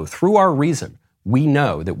can know through our reason, we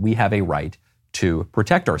know that we have a right to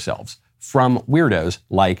protect ourselves from weirdos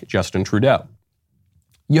like Justin Trudeau.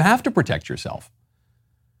 You have to protect yourself.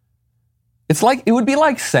 It would be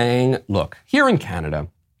like saying, look, here in Canada,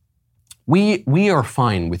 we are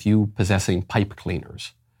fine with you possessing pipe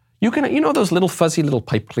cleaners. You can, those little fuzzy little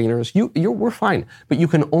pipe cleaners, we're fine, but you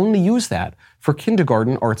can only use that for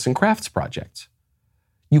kindergarten arts and crafts projects.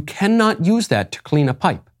 You cannot use that to clean a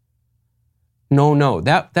pipe. No,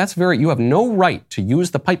 you have no right to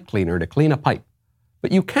use the pipe cleaner to clean a pipe,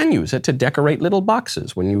 but you can use it to decorate little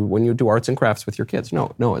boxes when you do arts and crafts with your kids.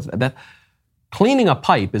 No, that cleaning a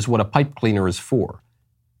pipe is what a pipe cleaner is for.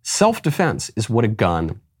 Self-defense is what a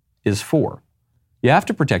gun is for. You have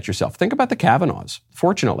to protect yourself. Think about the Kavanaughs.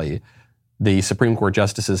 Fortunately, the Supreme Court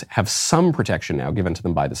justices have some protection now given to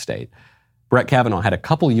them by the state. Brett Kavanaugh had a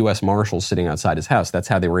couple U.S. Marshals sitting outside his house. That's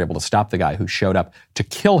how they were able to stop the guy who showed up to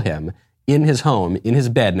kill him in his home, in his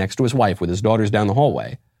bed, next to his wife, with his daughters down the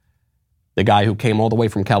hallway. The guy who came all the way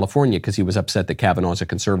from California because he was upset that Kavanaugh's a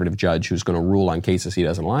conservative judge who's going to rule on cases he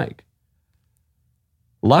doesn't like.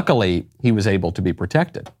 Luckily, he was able to be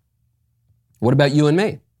protected. What about you and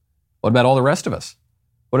me? What about all the rest of us?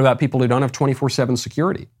 What about people who don't have 24/7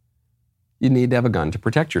 security? You need to have a gun to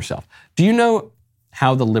protect yourself. Do you know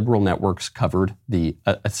how the liberal networks covered the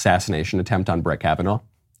assassination attempt on Brett Kavanaugh?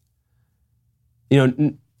 You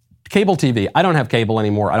know, cable TV, I don't have cable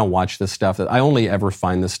anymore. I don't watch this stuff. I only ever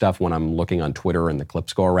find this stuff when I'm looking on Twitter and the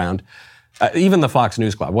clips go around. Even the Fox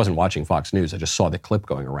News clip, I wasn't watching Fox News. I just saw the clip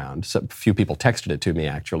going around. So a few people texted it to me,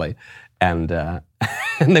 actually. And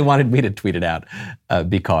and they wanted me to tweet it out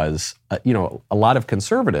because, a lot of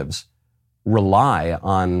conservatives rely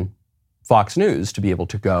on Fox News to be able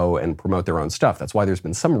to go and promote their own stuff. That's why there's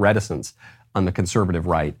been some reticence on the conservative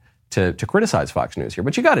right to criticize Fox News here.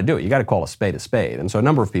 But you got to do it. You got to call a spade a spade. And so a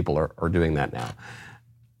number of people are doing that now.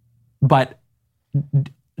 But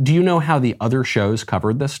do you know how the other shows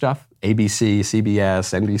covered this stuff? ABC,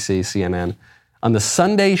 CBS, NBC, CNN. On the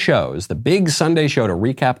Sunday shows, the big Sunday show to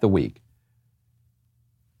recap the week,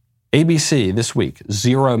 ABC this week,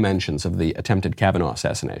 0 mentions of the attempted Kavanaugh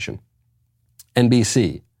assassination.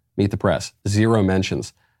 NBC, Meet the Press, 0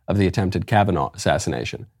 mentions of the attempted Kavanaugh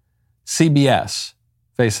assassination. CBS,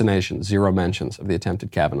 Face the Nation, 0 mentions of the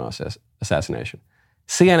attempted Kavanaugh assassination.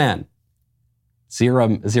 CNN,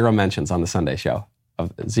 zero mentions on the Sunday show.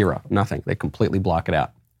 Of 0, nothing. They completely block it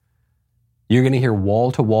out. You're going to hear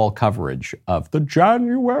wall-to-wall coverage of the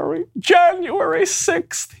January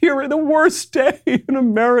 6th, here, the worst day in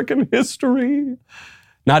American history.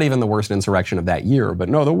 Not even the worst insurrection of that year, but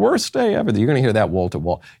no, the worst day ever. You're going to hear that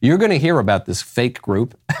wall-to-wall. You're going to hear about this fake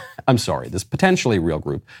group, this potentially real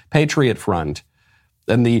group, Patriot Front,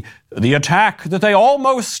 and the attack that they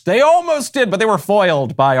almost did, but they were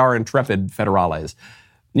foiled by our intrepid federales.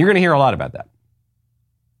 You're going to hear a lot about that.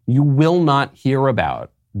 You will not hear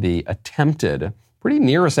about the attempted, pretty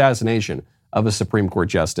near assassination of a Supreme Court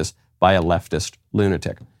justice by a leftist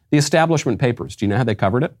lunatic. The establishment papers, do you know how they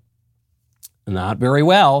covered it? Not very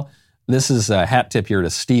well. This is a hat tip here to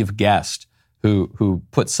Steve Guest, who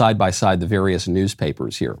put side by side the various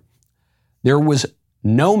newspapers here. There was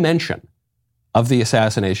no mention of the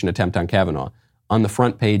assassination attempt on Kavanaugh on the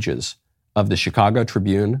front pages of the Chicago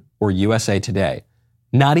Tribune or USA Today.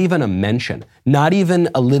 Not even a mention. Not even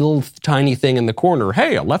a little tiny thing in the corner.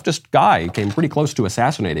 Hey, a leftist guy came pretty close to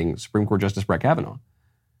assassinating Supreme Court Justice Brett Kavanaugh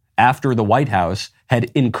after the White House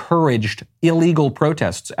had encouraged illegal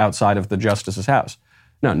protests outside of the justice's house.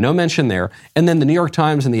 No mention there. And then the New York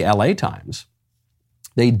Times and the LA Times,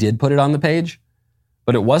 they did put it on the page,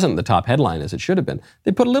 but it wasn't the top headline as it should have been.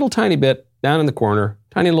 They put a little tiny bit down in the corner,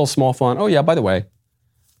 tiny little small font. Oh yeah, by the way,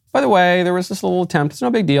 there was this little attempt. It's no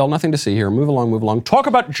big deal. Nothing to see here. Move along. Talk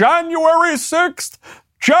about January 6th.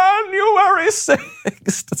 January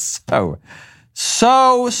 6th.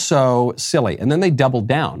 So silly. And then they doubled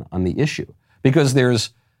down on the issue because there's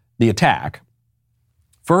the attack.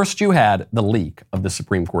 First, you had the leak of the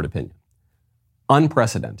Supreme Court opinion.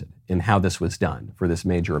 Unprecedented in how this was done for this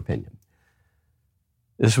major opinion.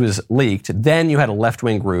 This was leaked. Then you had a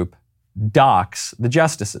left-wing group dox the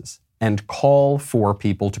justices and call for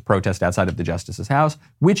people to protest outside of the justice's house,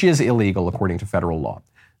 which is illegal according to federal law.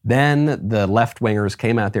 Then the left-wingers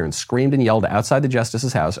came out there and screamed and yelled outside the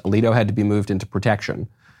justice's house. Alito had to be moved into protection.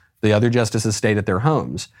 The other justices stayed at their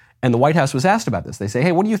homes. And the White House was asked about this. They say,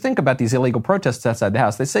 hey, what do you think about these illegal protests outside the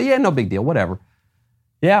house? They say, yeah, no big deal, whatever.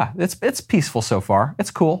 Yeah, it's peaceful so far. It's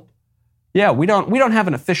cool. Yeah, we don't have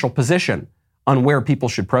an official position on where people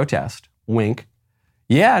should protest. Wink.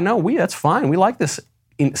 Yeah, no, that's fine. We like this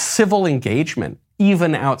civil engagement,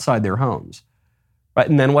 even outside their homes. Right?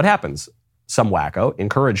 And then what happens? Some wacko,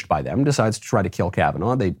 encouraged by them, decides to try to kill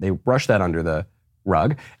Kavanaugh. They brush that under the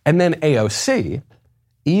rug. And then AOC,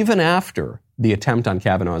 even after the attempt on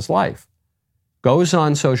Kavanaugh's life, goes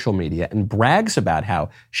on social media and brags about how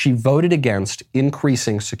she voted against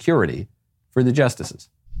increasing security for the justices.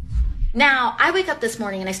 Now, I wake up this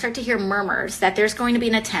morning and I start to hear murmurs that there's going to be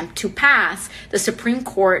an attempt to pass the Supreme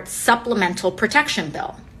Court supplemental protection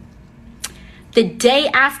bill. The day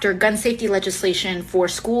after gun safety legislation for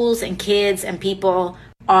schools and kids and people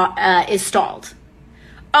is stalled.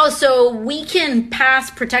 Oh, so we can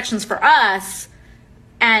pass protections for us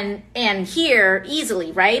and here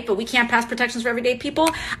easily, right? But we can't pass protections for everyday people.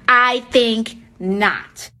 I think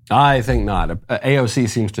not. I think not. AOC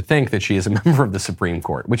seems to think that she is a member of the Supreme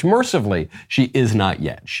Court, which mercifully she is not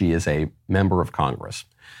yet. She is a member of Congress.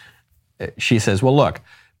 She says, well, look,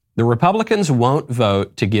 the Republicans won't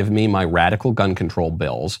vote to give me my radical gun control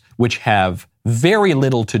bills, which have very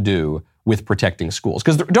little to do with protecting schools.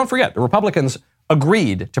 Because don't forget, the Republicans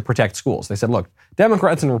agreed to protect schools. They said, look,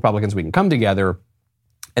 Democrats and Republicans, we can come together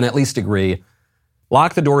and at least agree,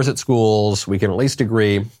 lock the doors at schools. We can at least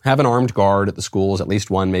agree, have an armed guard at the schools, at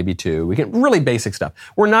least one, maybe two. We can really basic stuff.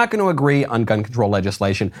 We're not going to agree on gun control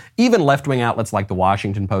legislation. Even left-wing outlets like the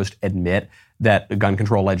Washington Post admit that gun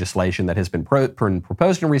control legislation that has been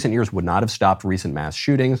proposed in recent years would not have stopped recent mass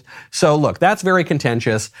shootings. So look, that's very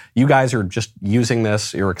contentious. You guys are just using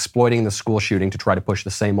this, you're exploiting the school shooting to try to push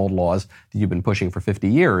the same old laws that you've been pushing for 50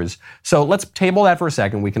 years. So let's table that for a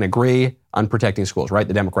second. We can agree on protecting schools, right?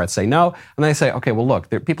 The Democrats say no, and they say, okay, well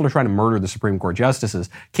look, people are trying to murder the Supreme Court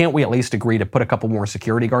justices. Can't we at least agree to put a couple more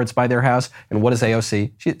security guards by their house? And what is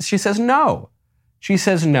AOC? She says no. She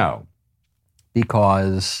says no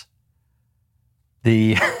because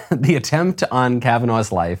the attempt on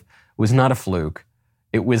Kavanaugh's life was not a fluke.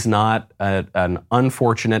 It was not an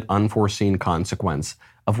unfortunate, unforeseen consequence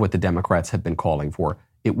of what the Democrats had been calling for.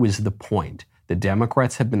 It was the point. The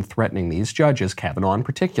Democrats had been threatening these judges, Kavanaugh in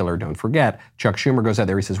particular. Don't forget, Chuck Schumer goes out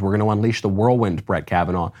there, he says, we're going to unleash the whirlwind, Brett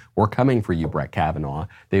Kavanaugh. We're coming for you, Brett Kavanaugh.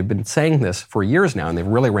 They've been saying this for years now, and they've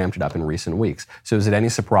really ramped it up in recent weeks. So is it any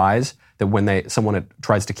surprise that when someone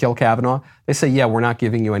tries to kill Kavanaugh, they say, yeah, we're not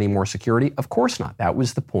giving you any more security? Of course not. That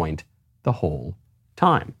was the point the whole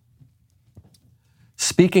time.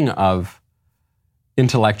 Speaking of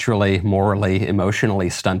intellectually, morally, emotionally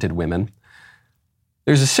stunted women,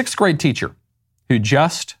 there's a 6th grade teacher who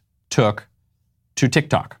just took to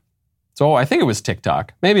TikTok. So I think it was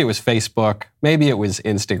TikTok. Maybe it was Facebook. Maybe it was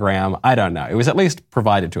Instagram. I don't know. It was at least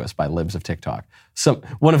provided to us by Libs of TikTok.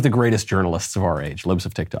 One of the greatest journalists of our age, Libs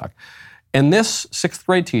of TikTok. And this 6th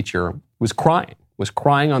grade teacher was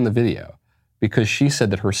crying on the video because she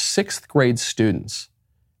said that her 6th grade students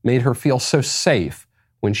made her feel so safe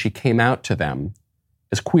when she came out to them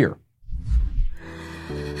as queer.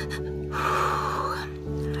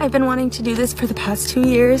 I've been wanting to do this for the past 2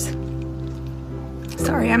 years.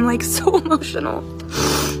 Sorry, I'm like so emotional.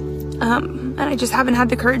 And I just haven't had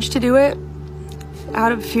the courage to do it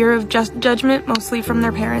out of fear of judgment, mostly from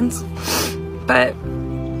their parents. But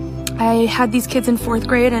I had these kids in 4th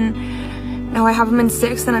grade and now I have them in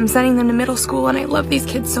 6th and I'm sending them to middle school and I love these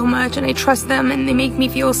kids so much and I trust them and they make me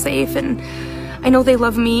feel safe and I know they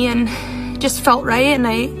love me and it just felt right and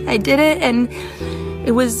I did it and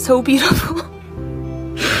it was so beautiful.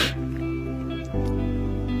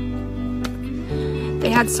 They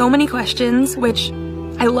had so many questions, which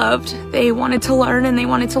I loved. They wanted to learn and they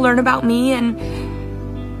wanted to learn about me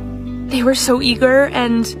and they were so eager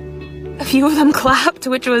and a few of them clapped,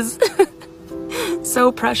 which was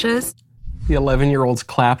so precious. The 11-year-olds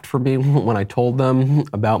clapped for me when I told them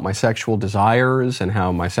about my sexual desires and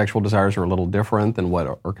how my sexual desires are a little different than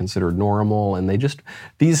what are considered normal. And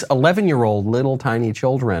these 11-year-old little tiny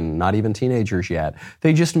children, not even teenagers yet,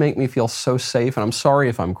 they just make me feel so safe. And I'm sorry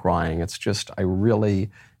if I'm crying. It's just, I really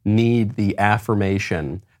need the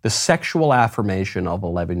affirmation, the sexual affirmation of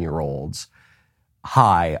 11-year-olds.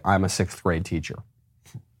 Hi, I'm a 6th grade teacher.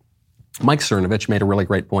 Mike Cernovich made a really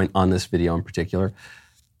great point on this video in particular.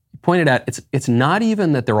 He pointed out it's not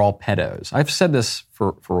even that they're all pedos. I've said this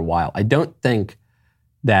for a while. I don't think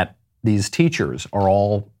that these teachers are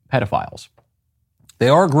all pedophiles. They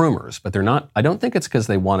are groomers, but they're not. I don't think it's because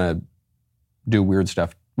they want to do weird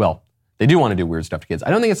stuff. Well, they do want to do weird stuff to kids. I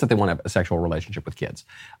don't think it's that they want to have a sexual relationship with kids.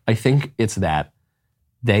 I think it's that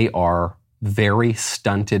they are very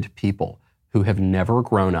stunted people who have never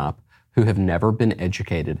grown up, who have never been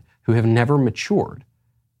educated, who have never matured.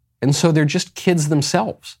 And so they're just kids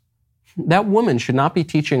themselves. That woman should not be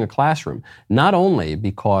teaching a classroom, not only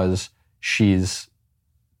because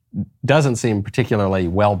doesn't seem particularly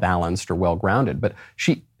well-balanced or well-grounded, but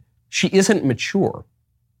she isn't mature.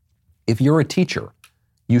 If you're a teacher,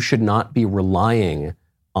 you should not be relying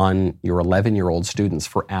on your 11-year-old students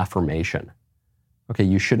for affirmation. Okay,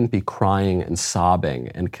 you shouldn't be crying and sobbing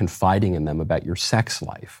and confiding in them about your sex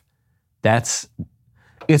life.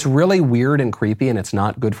 It's really weird and creepy and it's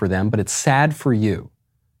not good for them, but it's sad for you.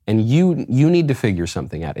 And you need to figure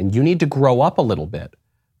something out and you need to grow up a little bit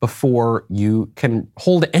before you can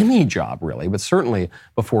hold any job really, but certainly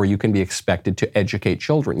before you can be expected to educate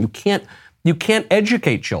children. You can't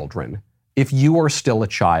educate children if you are still a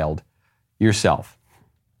child yourself.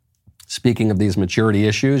 Speaking of these maturity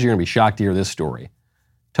issues, you're going to be shocked to hear this story.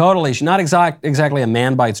 Totally, not exactly a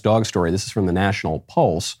man bites dog story. This is from the National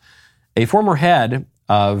Pulse. A former head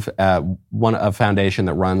of a foundation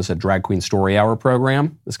that runs a drag queen story hour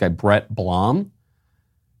program, this guy Brett Blom,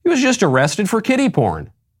 he was just arrested for kiddie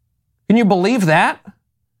porn. Can you believe that?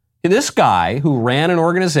 This guy who ran an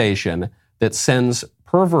organization that sends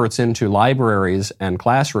perverts into libraries and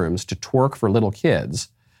classrooms to twerk for little kids,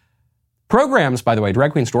 programs, by the way,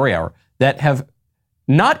 Drag Queen Story Hour, that have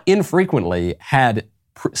not infrequently had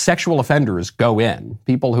sexual offenders go in,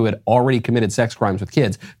 people who had already committed sex crimes with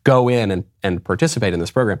kids, go in and participate in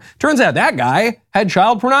this program. Turns out that guy had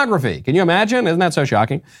child pornography. Can you imagine? Isn't that so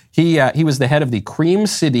shocking? He was the head of the Cream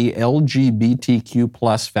City LGBTQ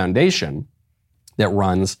plus Foundation that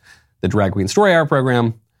runs the Drag Queen Story Hour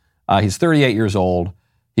program. He's 38 years old.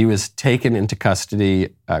 He was taken into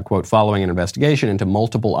custody, quote, following an investigation into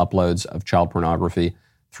multiple uploads of child pornography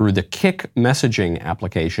through the Kik messaging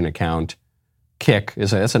application account. Kik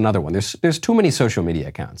that's another one. There's too many social media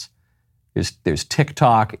accounts. There's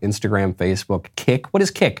TikTok, Instagram, Facebook. Kik. What is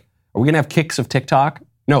Kik? Are we going to have kicks of TikTok?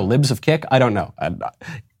 No, libs of Kik? I don't know.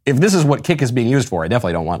 If this is what Kik is being used for, I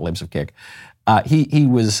definitely don't want libs of Kik. He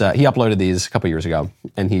uploaded these a couple years ago,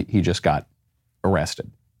 and he just got arrested.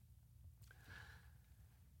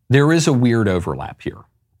 There is a weird overlap here.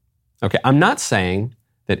 Okay, I'm not saying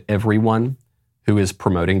that everyone who is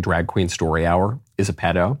promoting Drag Queen Story Hour is a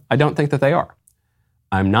pedo. I don't think that they are.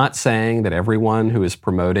 I'm not saying that everyone who is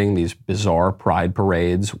promoting these bizarre pride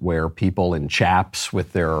parades where people in chaps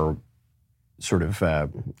with their sort of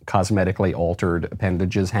cosmetically altered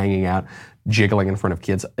appendages hanging out, jiggling in front of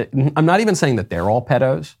kids. I'm not even saying that they're all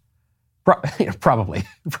pedos.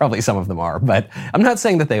 Probably some of them are, but I'm not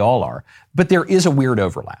saying that they all are. But there is a weird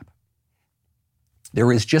overlap.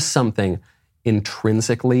 There is just something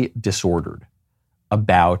intrinsically disordered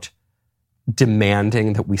about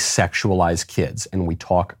demanding that we sexualize kids and we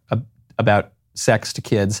talk about sex to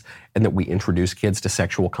kids and that we introduce kids to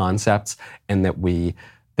sexual concepts and that we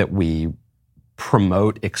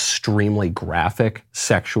promote extremely graphic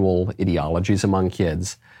sexual ideologies among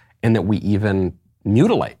kids and that we even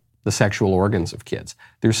mutilate the sexual organs of kids.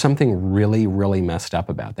 There's something really, really messed up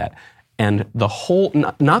about that. And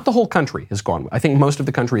not the whole country has gone. I think most of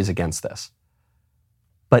the country is against this.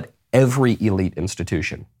 But every elite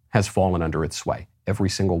institution has fallen under its sway, every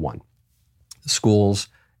single one. The schools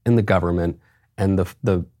and the government and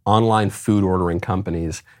the online food ordering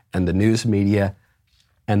companies and the news media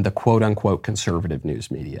and the quote-unquote conservative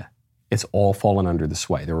news media. It's all fallen under the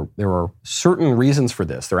sway. There are certain reasons for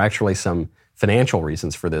this. There are actually some financial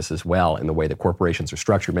reasons for this as well in the way that corporations are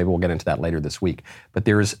structured. Maybe we'll get into that later this week. But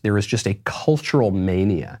there is just a cultural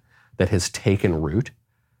mania that has taken root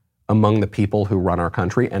among the people who run our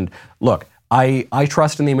country. And look, I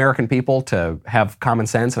trust in the American people to have common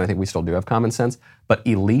sense, and I think we still do have common sense, but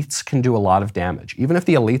elites can do a lot of damage. Even if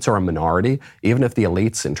the elites are a minority, even if the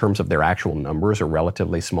elites in terms of their actual numbers are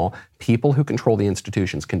relatively small, people who control the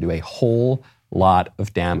institutions can do a whole lot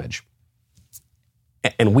of damage.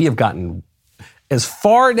 And we have gotten as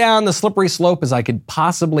far down the slippery slope as I could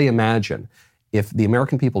possibly imagine if the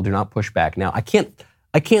American people do not push back now. I can't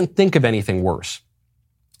think of anything worse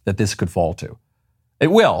that this could fall to. It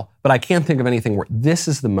will, but I can't think of anything worse. This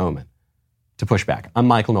is the moment to push back. I'm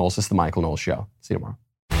Michael Knowles. This is The Michael Knowles Show. See you tomorrow.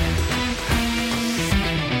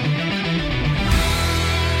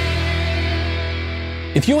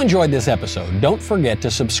 If you enjoyed this episode, don't forget to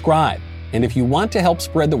subscribe. And if you want to help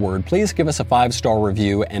spread the word, please give us a 5-star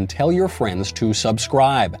review and tell your friends to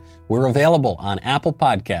subscribe. We're available on Apple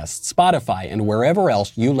Podcasts, Spotify, and wherever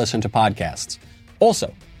else you listen to podcasts.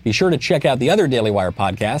 Also, be sure to check out the other Daily Wire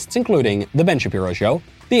podcasts, including The Ben Shapiro Show,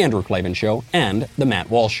 The Andrew Klavan Show, and The Matt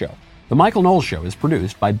Walsh Show. The Michael Knowles Show is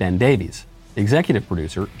produced by Ben Davies. Executive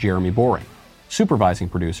producer, Jeremy Boring. Supervising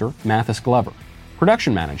producer, Mathis Glover.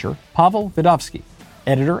 Production manager, Pavel Vidovsky.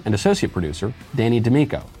 Editor and associate producer, Danny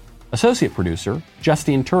D'Amico. Associate producer,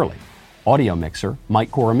 Justine Turley. Audio mixer, Mike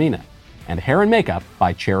Coromina. And hair and makeup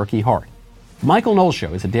by Cherokee Hart. The Michael Knowles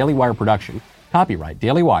Show is a Daily Wire production. Copyright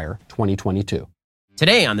Daily Wire 2022.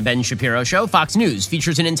 Today on The Ben Shapiro Show, Fox News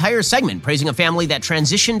features an entire segment praising a family that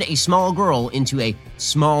transitioned a small girl into a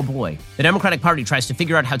small boy. The Democratic Party tries to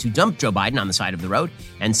figure out how to dump Joe Biden on the side of the road,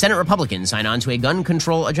 and Senate Republicans sign on to a gun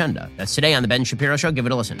control agenda. That's today on The Ben Shapiro Show. Give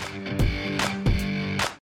it a listen.